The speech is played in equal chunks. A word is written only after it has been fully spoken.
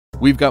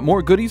We've got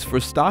more goodies for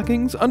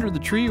stockings, under the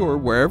tree, or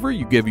wherever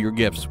you give your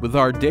gifts with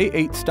our Day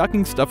 8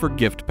 Stocking Stuffer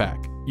Gift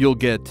Pack. You'll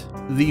get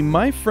the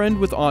My Friend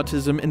with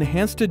Autism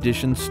Enhanced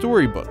Edition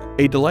Storybook,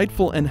 a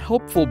delightful and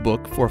helpful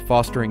book for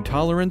fostering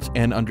tolerance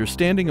and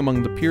understanding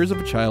among the peers of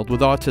a child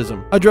with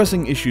autism.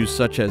 Addressing issues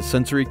such as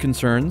sensory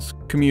concerns,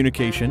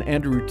 communication,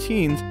 and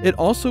routines, it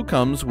also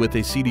comes with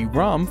a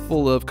CD-ROM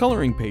full of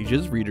coloring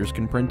pages readers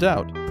can print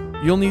out.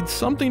 You'll need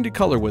something to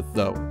color with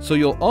though, so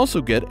you'll also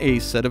get a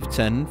set of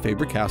 10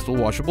 Faber-Castell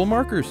washable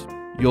markers.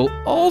 You'll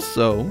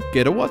also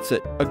get a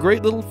What's-It, a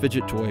great little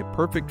fidget toy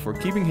perfect for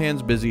keeping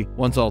hands busy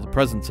once all the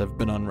presents have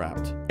been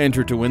unwrapped.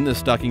 Enter to win the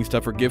Stocking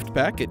Stuffer gift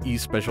pack at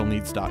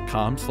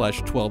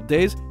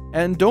especialneeds.com/12days,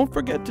 and don't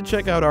forget to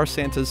check out our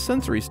Santa's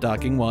Sensory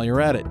Stocking while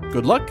you're at it.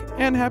 Good luck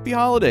and happy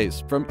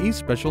holidays from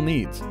eSpecial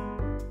Needs.